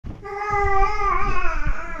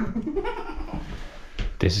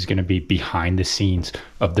This is going to be behind the scenes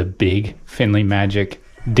of the big Finley Magic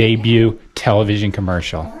debut television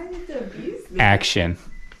commercial. Action.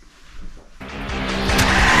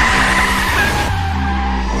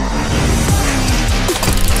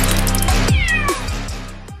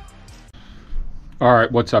 All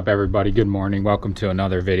right, what's up everybody? Good morning. Welcome to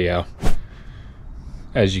another video.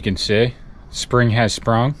 As you can see, spring has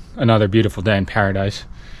sprung. Another beautiful day in paradise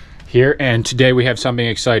here, and today we have something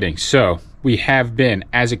exciting. So we have been,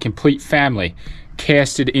 as a complete family,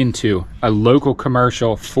 casted into a local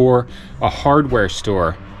commercial for a hardware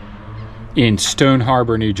store in Stone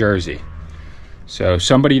Harbor, New Jersey. So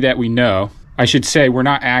somebody that we know, I should say we're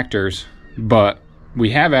not actors, but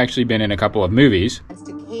we have actually been in a couple of movies.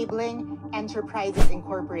 To Cabling Enterprises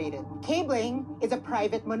Incorporated. Cabling is a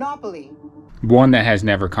private monopoly. One that has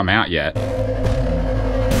never come out yet.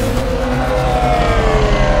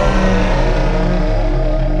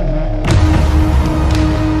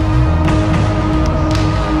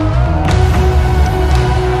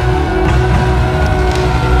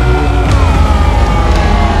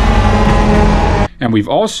 And we've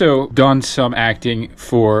also done some acting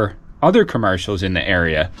for other commercials in the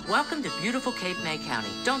area. Welcome to beautiful Cape May County.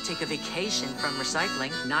 Don't take a vacation from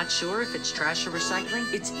recycling. Not sure if it's trash or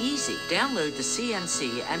recycling? It's easy. Download the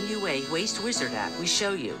CNC MUA Waste Wizard app. We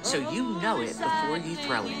show you, so you know it before you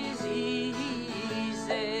throw it.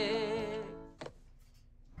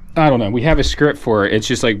 I don't know, we have a script for it. It's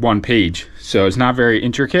just like one page, so it's not very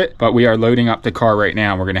intricate, but we are loading up the car right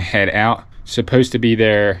now. We're gonna head out. Supposed to be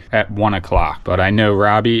there at 1 o'clock, but I know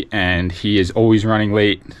Robbie and he is always running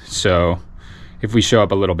late, so if we show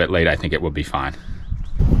up a little bit late, I think it will be fine.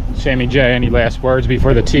 Sammy J, any last words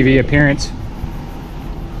before the TV appearance?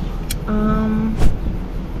 I'm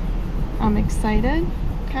excited,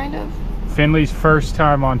 kind of. Finley's first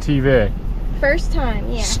time on TV. First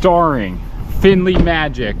time, yeah. Starring Finley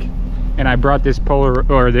Magic, and I brought this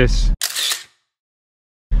this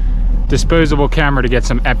disposable camera to get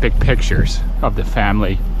some epic pictures of the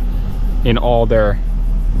family in all their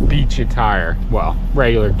beach attire, well,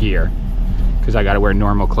 regular gear, because I gotta wear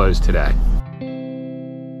normal clothes today.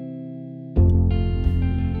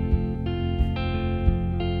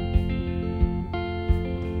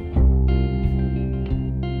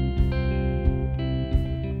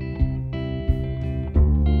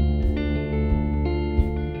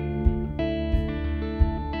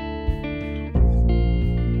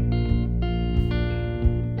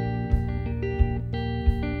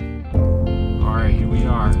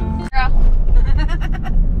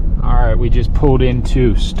 Alright, we just pulled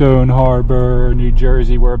into Stone Harbor, New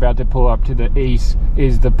Jersey. We're about to pull up to the Ace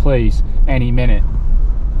is the Place any minute.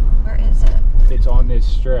 Where is it? It's on this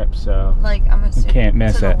strip, so like, I'm assuming you can't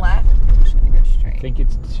miss to it. The left? I'm just gonna go straight. I think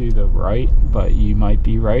it's to the right, but you might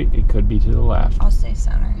be right. It could be to the left. I'll stay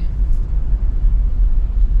center.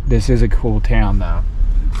 This is a cool town though,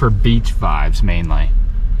 for beach vibes mainly.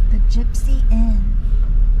 The Gypsy Inn.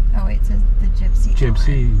 Oh wait, it says the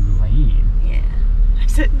Gypsy Lane. Yeah. I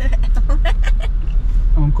said that.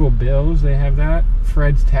 Uncle Bill's, they have that.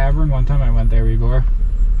 Fred's Tavern, one time I went there before.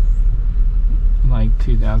 Like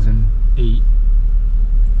 2008.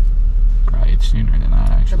 Probably it's sooner than that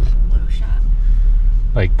actually. The Polo Shop?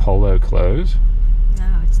 Like Polo clothes?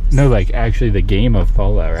 No, it's the No, like actually the game of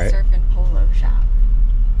polo, right? Surf and Polo Shop.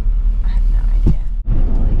 I have no idea.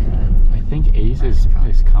 Totally could. I think Ace is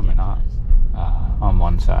coming up on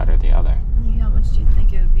one side or the other. How much do you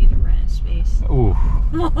think it would be to rent a space? Ooh,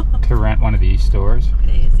 to rent one of these stores?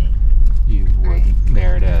 Crazy. You would. Right.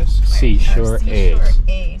 There it is. Seashore Ace.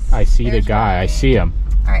 I see There's the guy. I see him.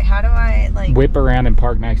 Alright, how do I, like... Whip around and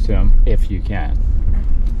park next to him if you can.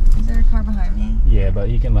 Is there a car behind me? Yeah, but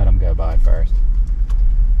you can let him go by first.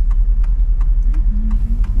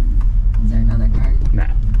 Is there another car? No.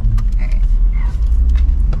 Alright.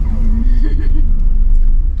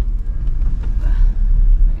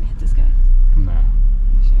 No.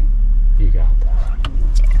 You sure? You got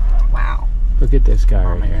this. Yeah. Wow. Look at this guy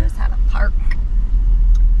right here. Knows how to park.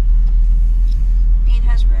 Bean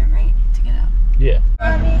has room, right, to get up? Yeah.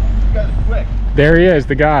 You guys are quick. There he is,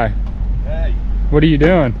 the guy. Hey. What are you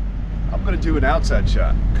doing? I'm gonna do an outside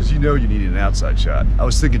shot, because you know you need an outside shot. I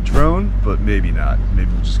was thinking drone, but maybe not.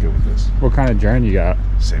 Maybe we'll just go with this. What kind of drone you got?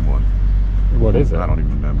 Same one. What is it? I don't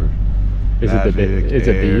even remember. Is it the big? It's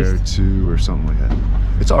a beast. 2 or something like that.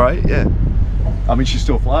 It's all right, yeah. I mean, she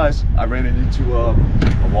still flies. I ran it into a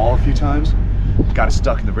wall a few times. Got it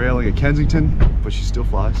stuck in the railing at Kensington, but she still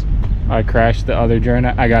flies. I crashed the other drone.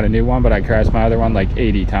 I got a new one, but I crashed my other one like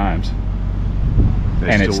 80 times.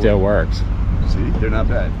 And it still works. See, they're not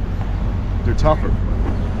bad. They're tougher.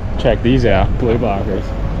 Check these out, blue blockers.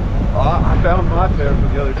 I found my pair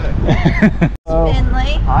from the other day.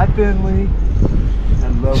 Finley. Hi, Finley.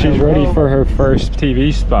 Hello, She's ready for her first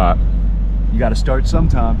TV spot. You got to start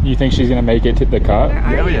sometime. You think she's gonna make it to the cut?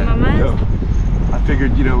 Where are you, Mama? Yeah. I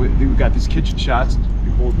figured, you know, we got these kitchen shots.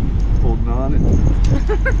 Be holding on,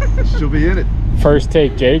 and she'll be in it. First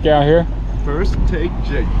take Jake out here. First take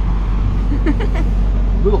Jake.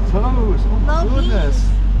 Little toes. Oh my goodness.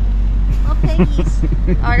 Little piggies.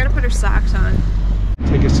 Oh, I gotta put her socks on.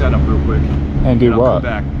 Take a setup real quick. And do I'll what?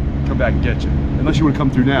 Come back and get you. Unless you want to come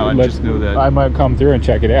through now, I just know that. I might come through and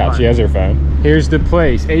check it out. Fine. She has her phone. Here's the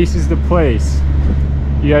place. Ace is the place.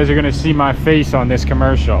 You guys are gonna see my face on this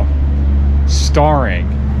commercial. Starring.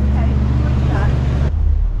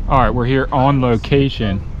 All right, we're here on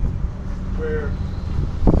location. Where,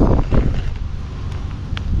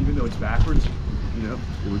 even though it's backwards, you know,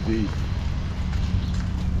 it would be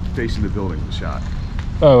facing the building, the shot.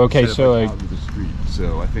 Oh, okay, Instead so of like, out of the street.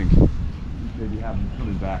 So I think maybe have them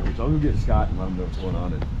coming backwards. I'll go get Scott and let him know what's going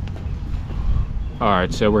on. all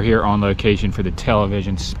right, so we're here on location for the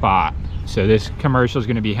television spot. So this commercial is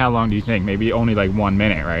gonna be, how long do you think? Maybe only like 1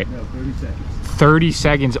 minute, right? No, 30 seconds. 30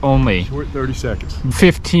 seconds only. Short 30 seconds.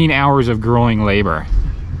 15 hours of grueling labor,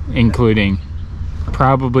 including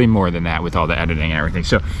probably more than that with all the editing and everything.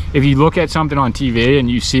 So if you look at something on TV and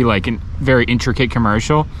you see like a very intricate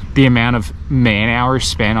commercial, the amount of man hours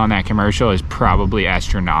spent on that commercial is probably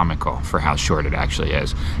astronomical for how short it actually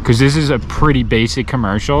is. Because this is a pretty basic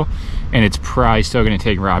commercial, and it's probably still going to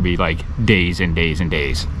take Robbie like days and days and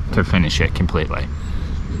days to finish it completely.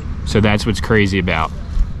 So that's what's crazy about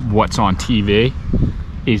what's on TV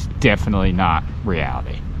is definitely not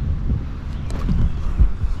reality.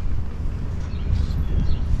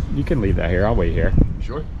 You can leave that here. I'll wait here. You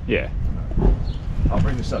sure? Yeah. I'll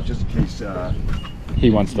bring this up just in case He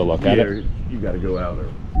wants to look at it. you got to go out. Or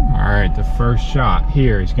All right, the first shot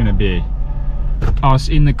here is going to be us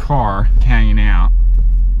in the car hanging out,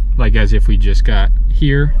 like as if we just got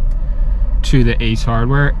here to the Ace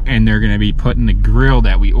Hardware, and they're going to be putting the grill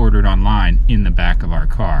that we ordered online in the back of our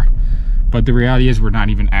car. But the reality is we're not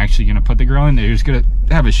even actually going to put the grill in. They're just going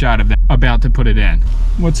to have a shot of them about to put it in.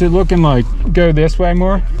 What's it looking like? Go this way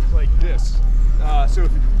more? it's like this. So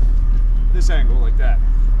if this angle like that.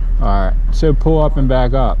 All right, so pull up and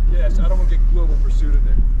back up. Yes, I don't want to get global pursuit in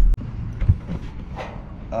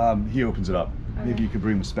there. He opens it up. Okay. Maybe you could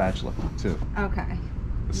bring the spatula too. Okay.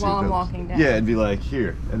 Let's see While if I'm that- walking down. Yeah, and be like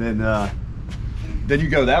here, and then you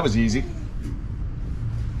go. That was easy.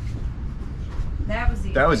 That was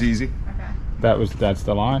easy. That was easy. Okay. That's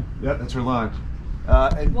the line. Yep, that's her line.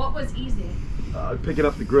 And What was easy? picking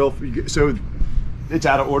up the grill. So it's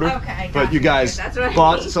out of order. Okay, But gotcha. you guys That's what I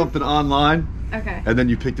bought mean. something online, Okay. and then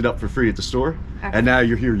you picked it up for free at the store, Okay. and now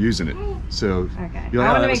you're here using it. So Okay. you're like,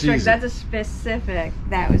 I "Oh, want to that make was sure easy." that's a specific.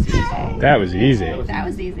 That was easy. That was easy. That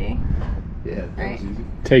was easy. Yeah, that Right. was easy.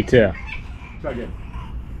 Take two. Try again.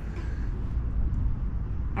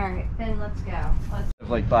 All right, then let's go. Let's.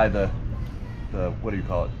 Like by the what do you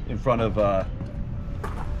call it? In front of I'm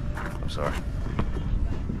sorry.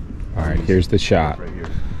 All right, here's the shot. Right here.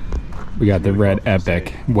 We got the red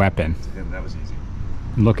Epic weapon. And that was easy.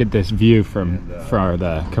 Look at this view from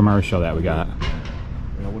the commercial that we got.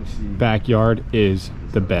 And I want to see. Backyard is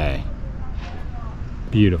the bay.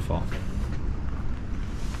 Beautiful.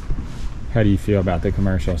 How do you feel about the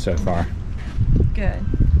commercial so far? Good.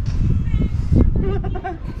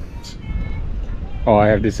 All I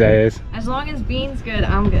have to say is, As long as Bean's good,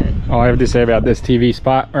 I'm good. all I have to say about this TV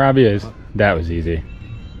spot, Robbie, is that was easy.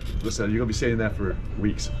 Listen, you're gonna be saying that for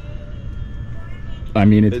weeks. I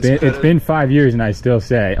mean, it's It's been 5 years, and I still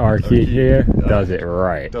say our key here does it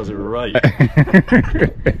right. Does it right.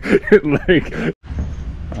 Like,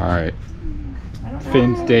 all right,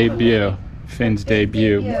 Finn's debut. Finn's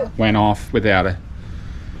debut went off without a.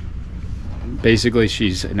 Basically,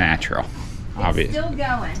 she's a natural. It's Obviously, still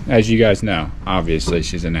going. as you guys know, obviously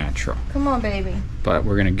she's a natural. Come on, baby. But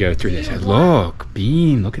we're gonna go through this. Do you Look,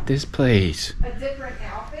 Bean, look at this place. A different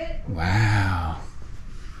outfit Wow.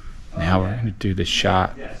 Now we're gonna do the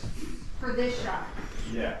shot. Yes. for this shot.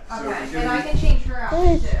 Yeah. Okay, and I can change her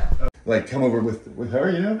outfit too. Like come over with her,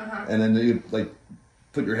 you know, and then you like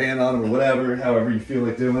put your hand on him or whatever, however you feel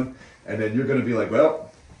like doing, and then you're gonna be like,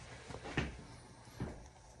 well,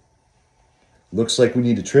 looks like we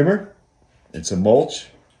need a trimmer and some mulch.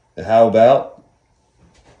 And how about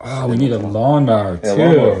Oh, we need a lawnmower a too.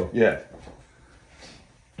 lawnmower? Yeah.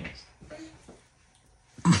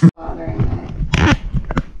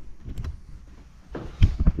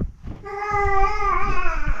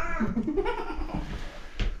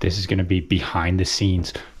 This is gonna be behind the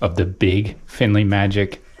scenes of the big Finley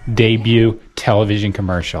Magic debut television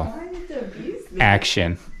commercial. Why did you abuse me?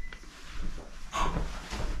 Action.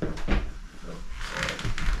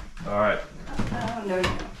 All right. Oh, no,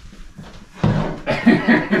 no.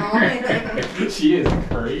 She is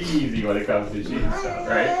crazy when it comes to shooting stuff,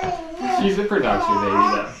 right? She's a production lady,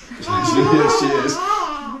 though. She is.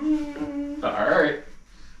 All right,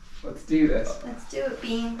 let's do this. Let's do it,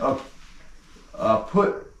 Bean.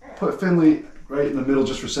 Put Finley right in the middle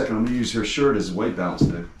just for a second. I'm gonna use her shirt as a weight balance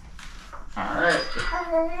thing. All right.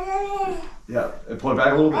 Yeah, and pull it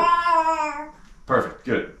back a little bit. Perfect.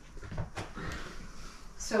 Good.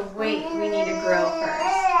 So wait, we need a grill first.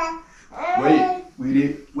 Wait,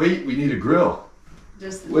 we need a grill.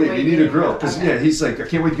 Just Wait, we need a grill. Because, Okay. yeah, he's like, I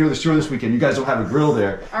can't wait to go to the store this weekend. You guys don't have a grill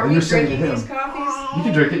there. Are and we you're saying to drinking him, these coffees? you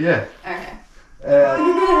can drink it, yeah. Okay.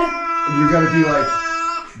 And you're going to be like,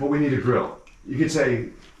 but we need a grill. You could say,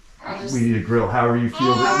 I'll just... we need a grill, however you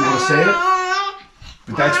feel that you want to say it.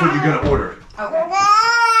 But that's what you're going to order. Okay.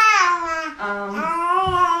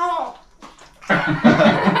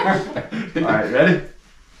 All right, ready?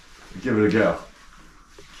 Give it a go.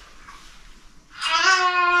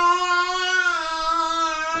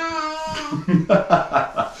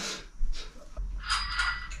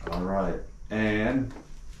 All right, and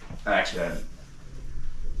action.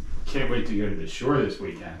 Can't wait to go to the shore this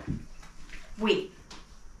weekend. Wait,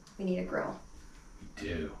 we need a grill.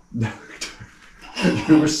 Do.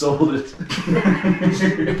 You were sold it. Is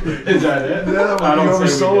that it? No, I don't you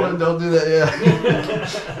say we oversold did. it. Don't do that.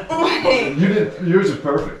 Yeah. Wait. You did. Yours is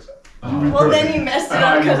perfect. Well, then you messed it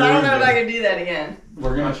up because I don't know if I can do that again.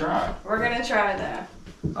 We're gonna try. We're gonna try though.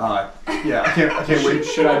 Yeah, I can't wait.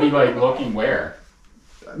 Should I be like looking where?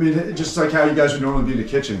 I mean, just like how you guys would normally be in the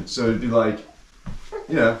kitchen. So it'd be like,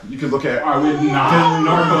 you know, you could look at. I would not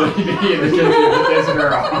normally be in the kitchen with this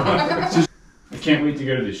girl. I can't wait to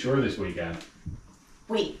go to the shore this weekend.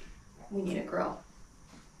 Wait, we need a grill.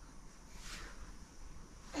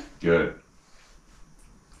 Good.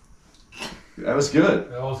 That was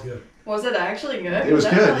good. That was good. Was it actually good? It was I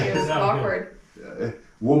good. felt like it was That was awkward.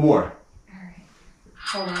 One more. Alright.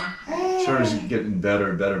 Hold on. Turner's getting better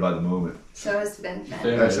and better by the moment. So it's been Yeah.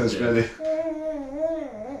 bad. That sounds ready.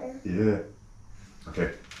 Yeah.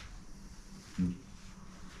 Okay.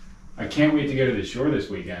 I can't wait to go to the shore this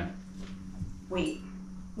weekend. Wait,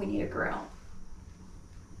 we need a grill.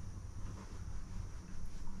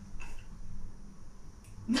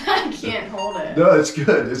 I can't hold it. No, it's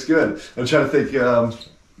good. It's good. I'm trying to think.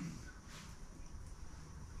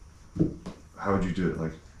 How would you do it?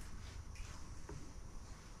 Like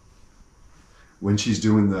when she's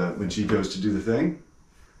doing when she goes to do the thing.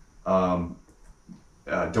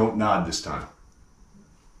 Don't nod this time.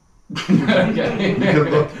 Okay. You can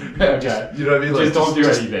look. Okay. You know what I mean? Like, Just don't do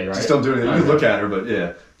anything, right? Just don't do anything. You Okay. can look at her, but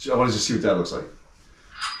yeah. I want to just see what that looks like.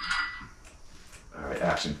 All right,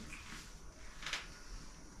 action.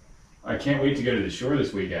 I can't wait to go to the shore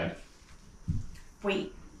this weekend.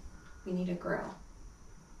 Wait, we need a grill.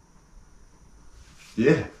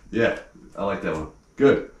 Yeah. I like that one.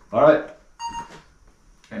 Good. All right.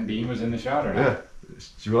 And Bean was in the shot or not? Yeah,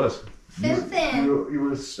 she was. Finn. You were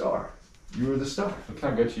the star. You were the star. Look how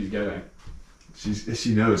good she's getting.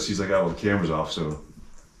 She knows. She's like, oh, well, the camera's off, so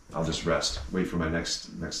I'll just rest. Wait for my next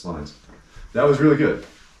lines. That was really good.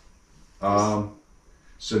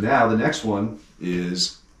 So now the next one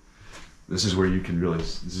is. This is where you can really.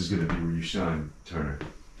 This is going to be where you shine, Turner,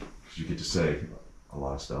 because you get to say a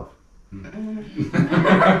lot of stuff.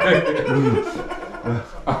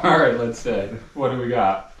 All right, let's say. What do we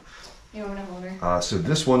got? You want to hold her? So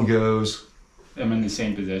this one goes. I'm in the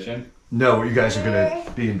same position. No, you guys are going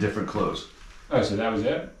to be in different clothes. Oh, so that was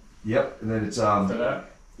it Yep, and then it's for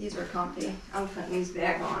that? These were comfy. I'm putting these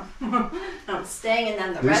back on. I'm staying in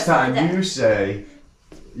them the This rest time of the day. you say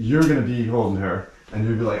you're gonna be holding her, and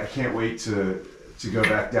you'll be like, I can't wait to go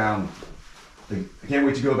back down. Like, I can't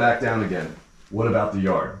wait to go back down again. What about the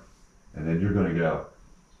yard? And then you're gonna go.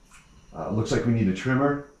 Looks like we need a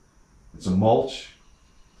trimmer, and some mulch,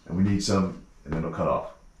 and we need some, and then it'll cut off.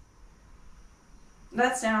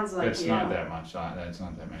 That sounds like It's you. not that much. That's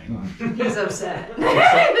not that many lines. He's upset.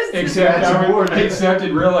 Except, That's important. except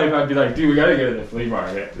in real life, I'd be like, dude, we gotta go to the flea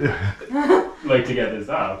market, like to get this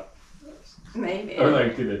up, Maybe. or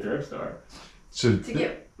like to the thrift store. So To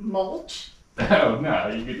get mulch? Oh no,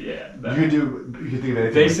 you could, yeah. No. you can think of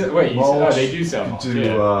anything. They like sell, wait, you mulch, said, oh, they do sell you mulch. can do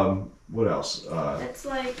Yeah. what else? It's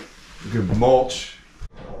like You can mulch.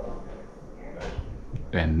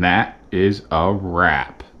 And that is a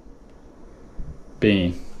wrap.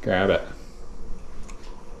 Bean, grab it.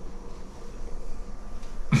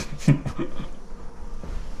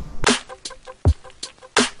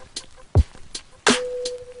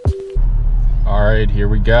 All right, here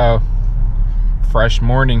we go. Fresh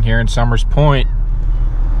morning here in Summers Point.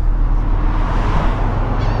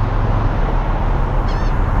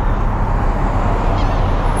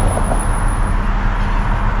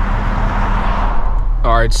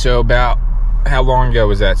 All right, so about how long ago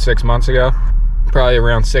was that? 6 months ago? Probably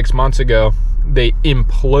around 6 months ago, they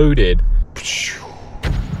imploded.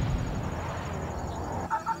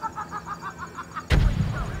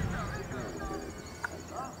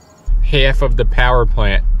 Half of the power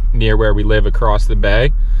plant near where we live across the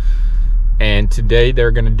bay. And today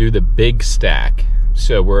they're gonna do the big stack.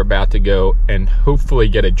 So we're about to go and hopefully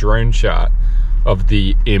get a drone shot of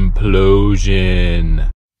the implosion.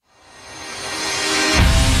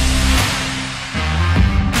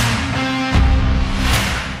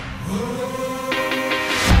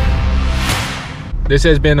 This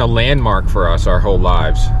has been a landmark for us our whole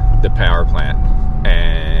lives, the power plant.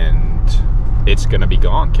 And it's gonna be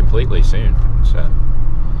gone completely soon, so.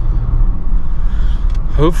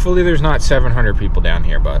 Hopefully there's not 700 people down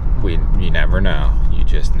here, but you never know. You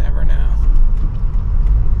just never know.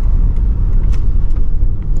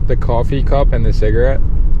 The coffee cup and the cigarette,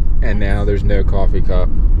 and now there's no coffee cup,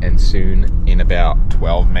 and soon, in about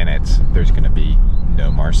 12 minutes, there's gonna be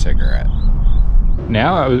no more cigarette.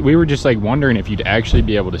 Now, we were just like wondering if you'd actually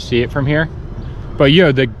be able to see it from here. But you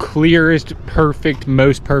know, the clearest, perfect,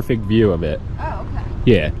 most perfect view of it. Oh, okay.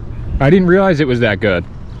 Yeah. I didn't realize it was that good.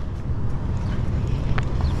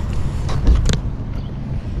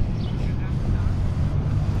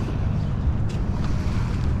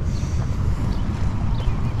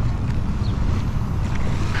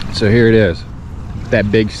 So here it is.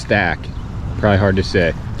 That big stack. Probably hard to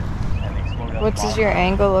say. What does your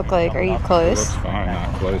angle look like? Are you close? It looks fine,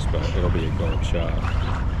 not close, but it'll be a gold shot.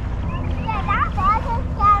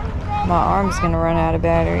 My arm's gonna run out of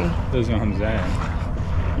battery. That's what I'm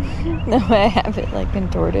saying. No way I have it like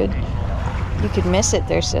contorted. You could miss it,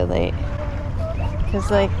 they're so late. Cause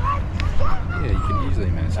like, Yeah, you can easily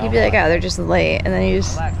miss it. you'd be like, oh, they're just late. And then you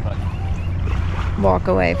just walk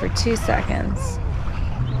away for 2 seconds.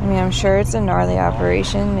 I mean, I'm sure it's a gnarly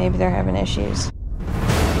operation. Maybe they're having issues.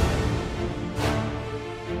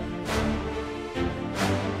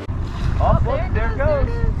 Oh, look, there it goes.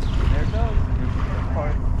 There it goes. Here's the first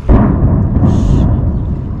part.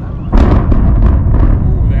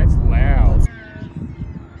 Ooh, that's loud.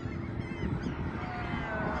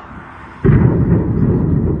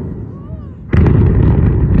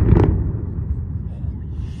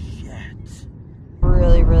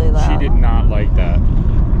 Really, really loud. She did not like that.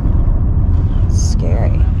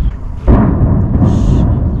 Scary. Ooh,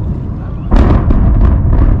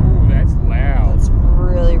 that's loud. It's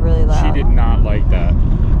really, really loud. She did not like that.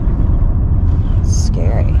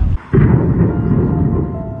 Scary.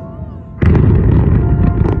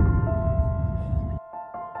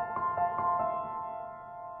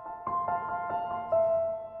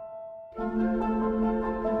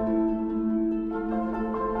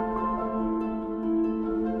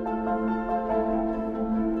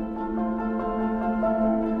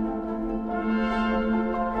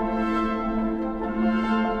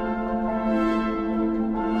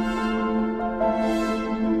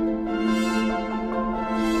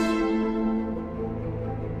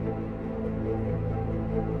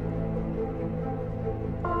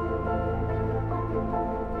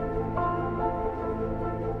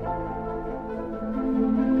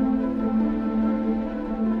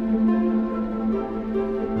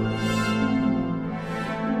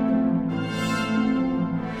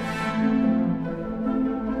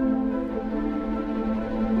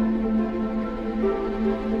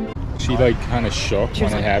 She like kind of shook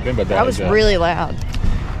when it happened, but That was it. really loud.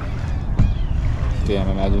 Damn,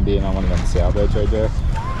 imagine being on one of them sailboats right there.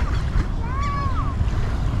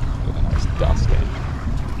 That was dusting.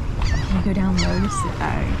 Can you go down low to sit?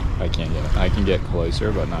 I can't get it. I can get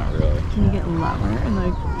closer, but not really. Can you get lower and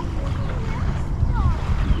like?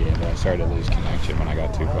 Yeah, but I started to lose connection when I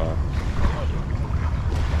got too far.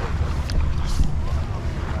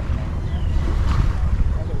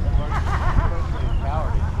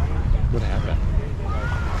 What happened?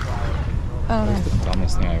 That's the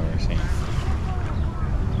dumbest thing I've ever seen.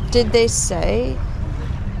 Did they say?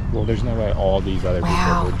 Well, there's no way all these other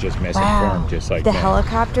people were just misinformed, just like the them.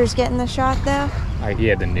 helicopter's getting the shot though. He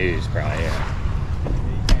had the news, probably. Yeah.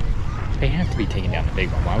 They have to be taking down the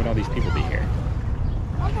big one. Why would all these people be here?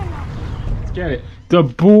 Let's get it. The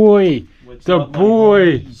boy. The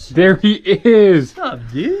boy. There he is. What's up,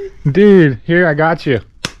 dude? Dude, here, I got you.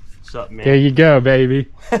 What's up, man? There you go, baby.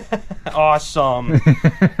 Awesome.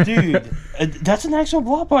 Dude, that's an actual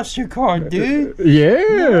Blockbuster card, dude.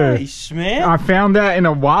 Yeah. Nice, man. I found that in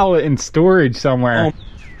a wallet in storage somewhere.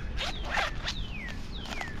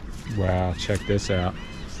 Wow, check this out.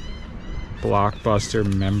 Blockbuster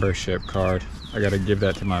membership card. I gotta give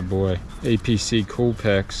that to my boy. APC Cool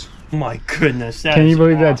Picks. Oh my goodness. Can you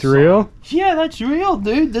believe that's real? Yeah, that's real,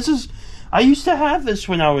 dude. This is... I used to have this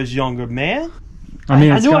when I was younger, man. I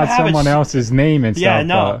mean, it's got someone else's name and stuff. Yeah,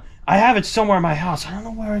 no. I have it somewhere in my house. I don't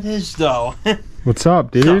know where it is, though. What's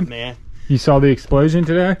up, dude? What's up, man? You saw the explosion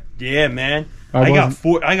today? Yeah, man. I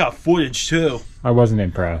got footage, too. I wasn't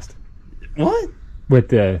impressed. What? With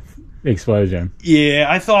the explosion. Yeah,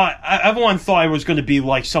 I thought... everyone thought it was going to be,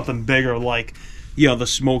 like, something bigger, like, you know, the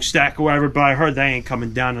smokestack or whatever, but I heard that ain't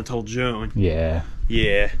coming down until June. Yeah.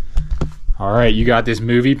 Yeah. All right, you got this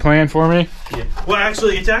movie planned for me? Yeah. Well,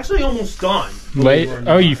 actually, it's actually almost done. Late?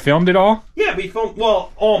 Oh, you filmed it all? Yeah, we filmed.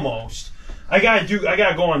 Well, almost. I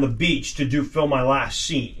gotta go on the beach to film my last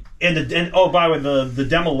scene. And oh, by the way, the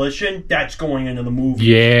demolition that's going into the movie.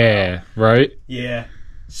 Yeah. Right. Yeah.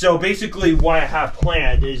 So basically, what I have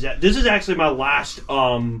planned is that this is actually my last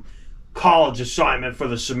college assignment for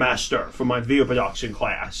the semester for my video production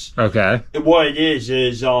class. Okay. And what it is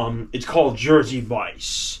it's called Jersey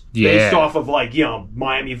Vice. Yeah. Based off of, like, you know,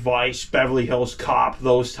 Miami Vice, Beverly Hills Cop,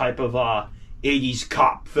 those type of 80s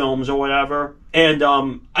cop films or whatever. And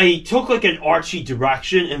I took, like, an artsy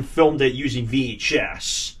direction and filmed it using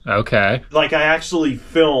VHS. Okay. Like, I actually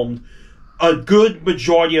filmed a good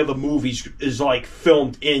majority of the movies is, like,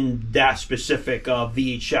 filmed in that specific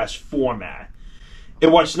VHS format.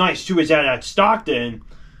 And what's nice, too, is that at Stockton,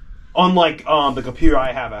 unlike the computer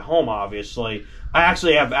I have at home, obviously, I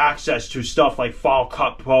actually have access to stuff like Final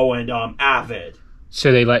Cut Pro and Avid.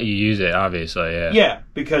 So they let you use it, obviously, yeah. Yeah,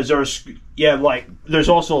 because there's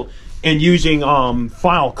also, in using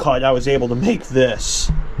Final Cut, I was able to make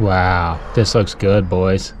this. Wow, this looks good,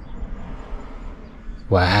 boys.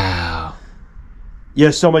 Wow. Yeah,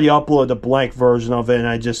 somebody uploaded a blank version of it, and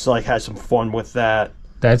I just, like, had some fun with that.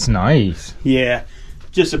 That's nice. Yeah.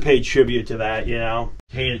 Just to pay tribute to that, you know.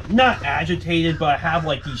 Not agitated, but I have,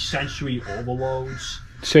 like, these sensory overloads.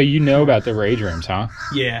 So you know about the rage rooms, huh?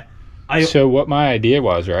 Yeah. So what my idea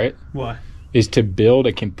was, right? What? Is to build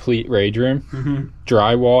a complete rage room,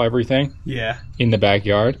 drywall everything. Yeah. In the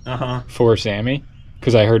backyard. For Sammy,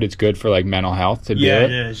 because I heard it's good for, like, mental health to do it. Yeah,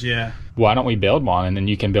 it is. Yeah. Why don't we build one and then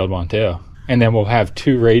you can build one too? And then we'll have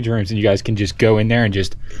 2 rage rooms and you guys can just go in there and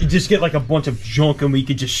just get, like, a bunch of junk and we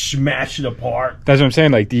could just smash it apart. That's what I'm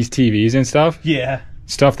saying, like these TVs and stuff. Yeah.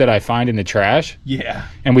 Stuff that I find in the trash. Yeah.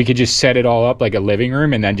 And we could just set it all up like a living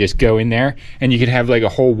room and then just go in there and you could have, like, a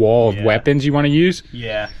whole wall of weapons you want to use.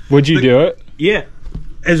 Yeah. Would you do it? Yeah.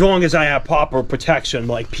 As long as I have proper protection,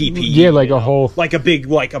 like PPE. Yeah, like a whole... Like a big,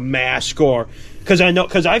 like a mask or...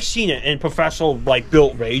 Because I've seen it in professional, like,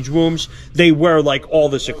 built rage rooms. They wear, like, all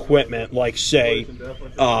this equipment, like, say,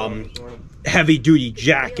 heavy-duty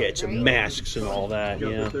jackets and masks and all that,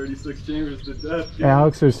 yeah. 36 chambers to death.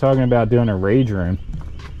 Alex was talking about doing a rage room.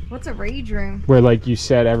 What's a rage room? Where, like, you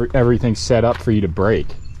set everything's set up for you to break.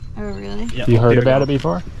 Oh, really? Yeah, you heard about it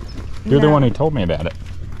before? You're the one who told me about it.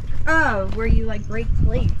 Oh, where you, like, break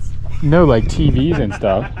plates. No, like TVs and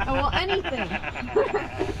stuff. Oh, well, anything.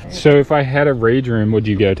 So if I had a rage room, would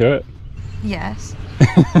you go to it? Yes.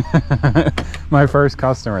 My first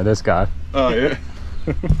customer, this guy. Oh, yeah.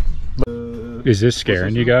 Is this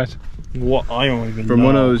scaring you guys? What? I don't even know. From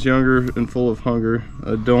when I was younger and full of hunger,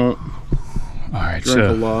 I don't drink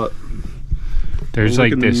a lot. There's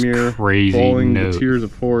like this crazy bawling note. The tears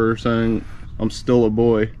of horror saying, I'm still a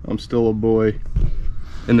boy, I'm still a boy.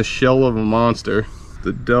 In the shell of a monster.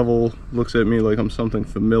 The devil looks at me like I'm something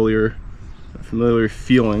familiar, a familiar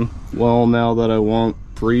feeling. Well, now that I want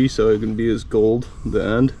free so I can be his gold at the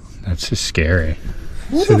end. That's just scary.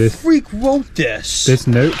 Who the freak wrote this? This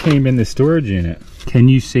note came in the storage unit. Can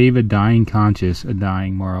you save a dying conscience, a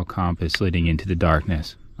dying moral compass leading into the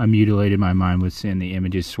darkness? I mutilated my mind with sin. The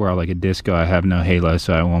images swirl like a disco. I have no halo,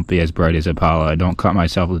 so I won't be as bright as Apollo. I don't cut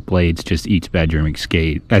myself with blades, just each bedroom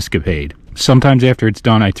escapade. Sometimes after it's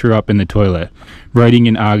done, I threw up in the toilet, writing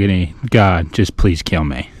in agony, God, just please kill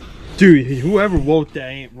me. Dude, whoever wrote that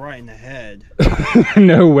ain't right in the head.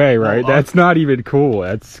 No way, right? That's not even cool.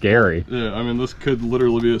 That's scary. Yeah, I mean, this could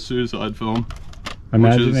literally be a suicide film.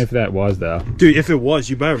 Imagine if that was, though. Dude, if it was,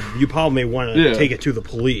 you probably may want to take it to the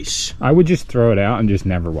police. I would just throw it out and just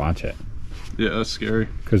never watch it. Yeah, that's scary.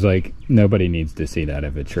 Because, like, nobody needs to see that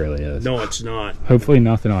if it truly is. No, it's not. Hopefully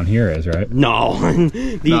nothing on here is, right? No. No,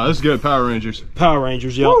 this is good. Power Rangers. Power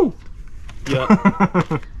Rangers, yep. Woo!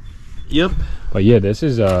 Yep. Yep. But yeah, this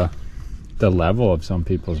is the level of some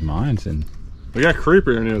people's minds, and It got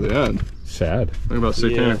creepier near the end. sad. Think about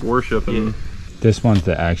satanic worship and... This one's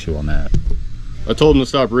the actual net. I told him to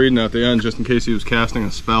stop reading at the end just in case he was casting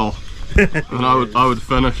a spell. And I would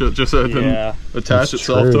finish it just so it didn't attach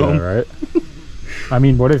itself to him. Though, right? I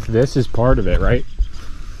mean, what if this is part of it, right?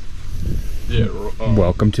 Yeah.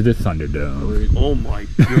 Welcome to the Thunderdome. Oh my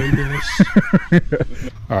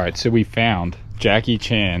goodness. All right, so we found Jackie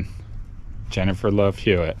Chan, Jennifer Love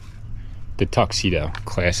Hewitt, The Tuxedo,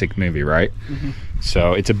 classic movie, right?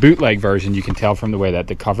 So it's a bootleg version. You can tell from the way that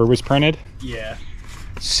the cover was printed. Yeah.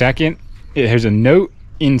 Second, there's a note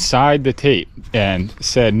inside the tape and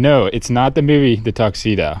said, no, it's not the movie The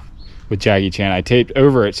Tuxedo with Jackie Chan. I taped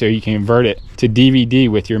over it so you can convert it to DVD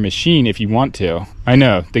with your machine if you want to. I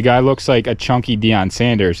know, the guy looks like a chunky Deion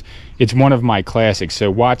Sanders. It's one of my classics,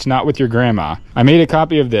 so watch Not With Your Grandma. I made a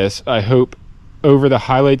copy of this, I hope, over the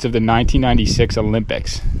highlights of the 1996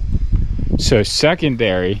 Olympics. So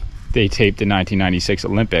secondary, they taped the 1996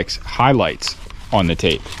 Olympics highlights on the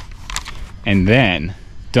tape. And then,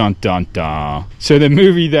 dun dun dun. So the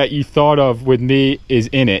movie that you thought of with me is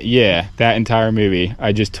in it. Yeah, that entire movie.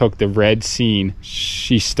 I just took the red scene.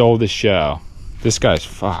 She stole the show. This guy's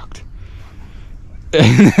fucked.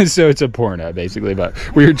 So it's a porno, basically, but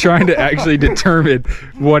we were trying to actually determine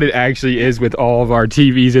what it actually is with all of our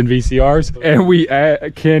TVs and VCRs, and we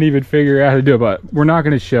can't even figure out how to do it, but we're not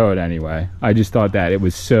going to show it anyway. I just thought that it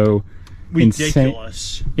was so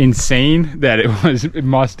ridiculous, insane that it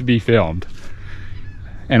must be filmed.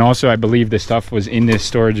 And also, I believe the stuff was in this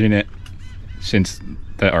storage unit since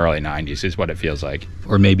the early 90s, is what it feels like.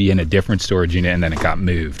 Or maybe in a different storage unit and then it got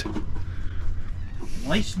moved.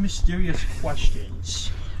 Life's mysterious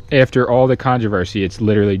questions. After all the controversy, it's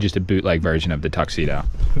literally just a bootleg version of The Tuxedo.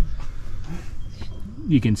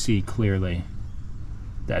 You can see clearly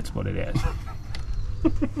that's what it is.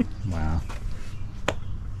 Wow.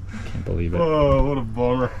 Can't believe it. Oh, what a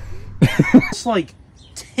bummer. It's like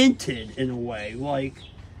tinted in a way. Like,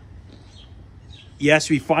 yes,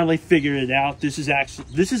 we finally figured it out. This is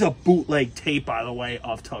a bootleg tape, by the way,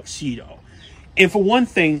 of Tuxedo. And for one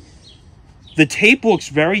thing, the tape looks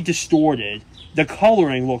very distorted. The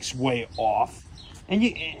coloring looks way off.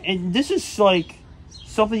 And this is like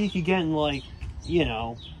something you could get in, like, you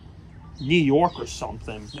know, New York or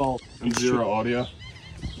something. Well, Zero audio.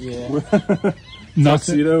 Yeah.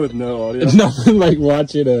 Tuxedo with no audio. It's nothing like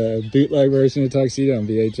watching a bootleg version of Tuxedo on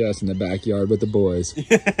VHS in the backyard with the boys.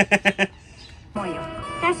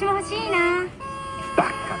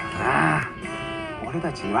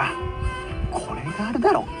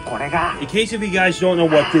 In case if you guys don't know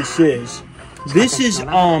what this is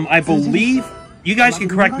I believe, you guys can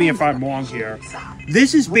correct me if I'm wrong here,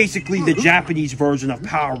 this is basically the Japanese version of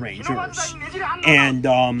Power Rangers. And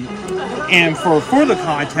for further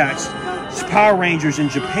context, Power Rangers in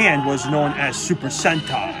Japan was known as Super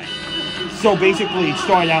Sentai. So basically it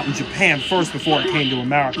started out in Japan first before it came to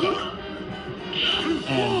America.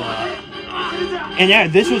 And yeah,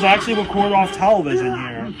 this was actually recorded off television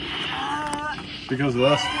here. Because of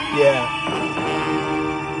us? Yeah.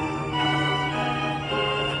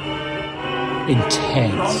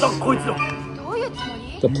 Intense.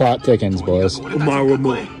 The plot thickens, boys.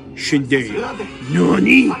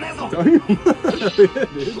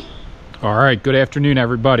 All right, good afternoon,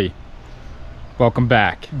 everybody. Welcome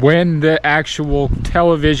back. When the actual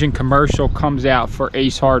television commercial comes out for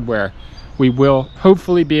Ace Hardware, we will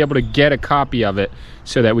hopefully be able to get a copy of it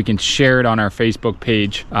so that we can share it on our Facebook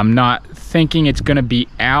page. I'm not thinking it's going to be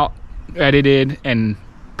out, edited, and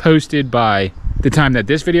posted by the time that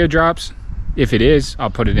this video drops. If it is, I'll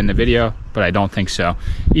put it in the video, but I don't think so.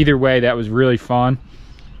 Either way, that was really fun.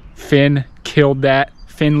 Finn killed that.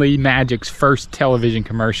 Finley Magic's first television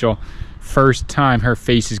commercial. First time her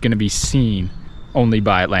face is going to be seen only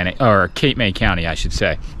by Cape May County, I should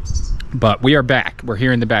say. But we are back. We're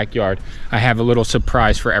here in the backyard. I have a little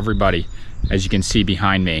surprise for everybody, as you can see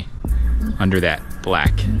behind me, under that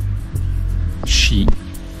black sheet.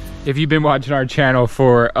 If you've been watching our channel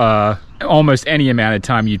for almost any amount of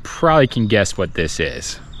time, you probably can guess what this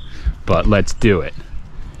is. But let's do it.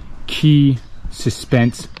 Key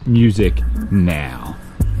suspense music now.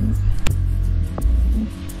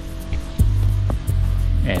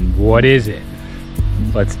 And what is it?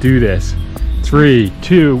 Let's do this. 3,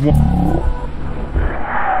 2, 1.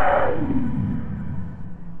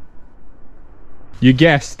 You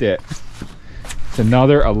guessed it. It's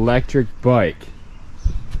another electric bike.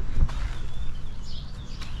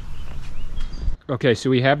 Okay, so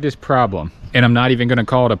we have this problem, and I'm not even going to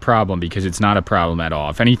call it a problem because it's not a problem at all.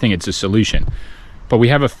 If anything, it's a solution. But we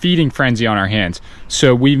have a feeding frenzy on our hands.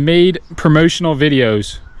 So we made promotional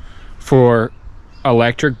videos for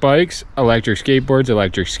electric bikes, electric skateboards,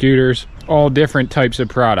 electric scooters, all different types of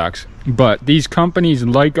products. But these companies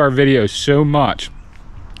like our videos so much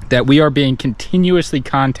that we are being continuously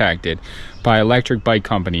contacted by electric bike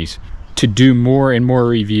companies to do more and more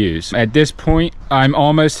reviews. At this point, I'm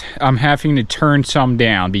having to turn some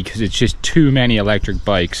down because it's just too many electric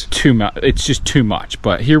bikes. It's just too much.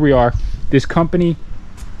 But here we are. This company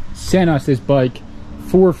sent us this bike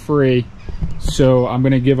for free, so I'm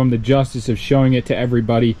gonna give them the justice of showing it to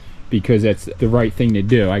everybody because that's the right thing to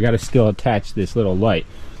do. I gotta still attach this little light,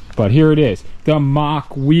 but here it is, the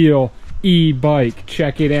MOKWHEEL e-bike.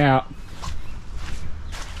 Check it out.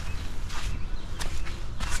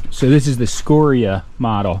 So this is the Scoria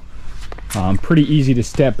model. Pretty easy to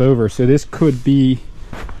step over. So this could be,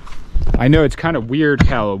 I know it's kind of weird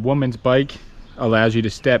how a woman's bike allows you to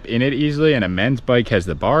step in it easily and a men's bike has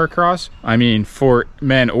the bar across. I mean, for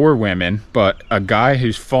men or women, but a guy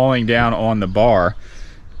who's falling down on the bar,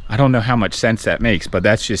 I don't know how much sense that makes, but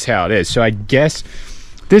that's just how it is. So I guess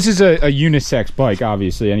this is a unisex bike.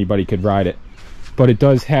 Obviously anybody could ride it, but it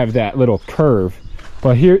does have that little curve.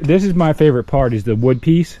 But here, this is my favorite part, is the wood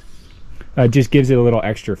piece. Just gives it a little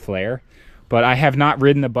extra flair. But I have not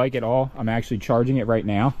ridden the bike at all. I'm actually charging it right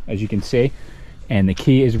now, as you can see. And the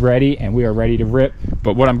key is ready, and we are ready to rip.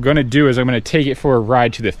 But what I'm gonna do is I'm gonna take it for a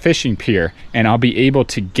ride to the fishing pier, and I'll be able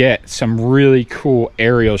to get some really cool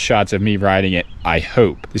aerial shots of me riding it, I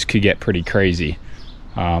hope. This could get pretty crazy.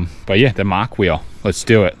 But yeah, the MOKWHEEL. Let's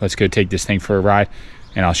do it. Let's go take this thing for a ride,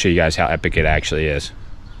 and I'll show you guys how epic it actually is.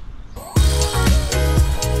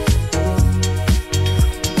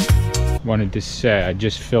 Wanted to say, I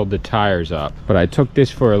just filled the tires up, but I took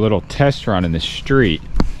this for a little test run in the street.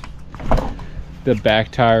 The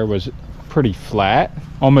back tire was pretty flat,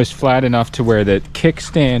 almost flat enough to where the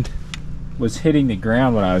kickstand was hitting the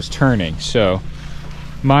ground when I was turning. So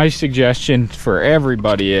my suggestion for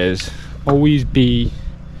everybody is always be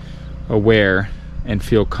aware and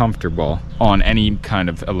feel comfortable on any kind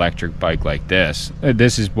of electric bike like this.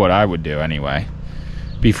 This is what I would do anyway,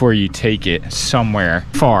 before you take it somewhere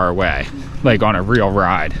far away, like on a real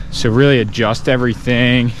ride. So really adjust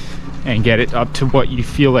everything and get it up to what you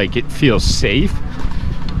feel like it feels safe,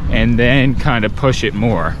 and then kind of push it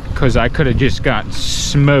more, because I could have just gotten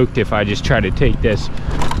smoked if I just tried to take this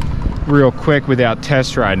real quick without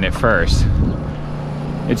test riding it first.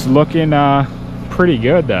 It's looking pretty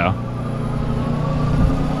good though.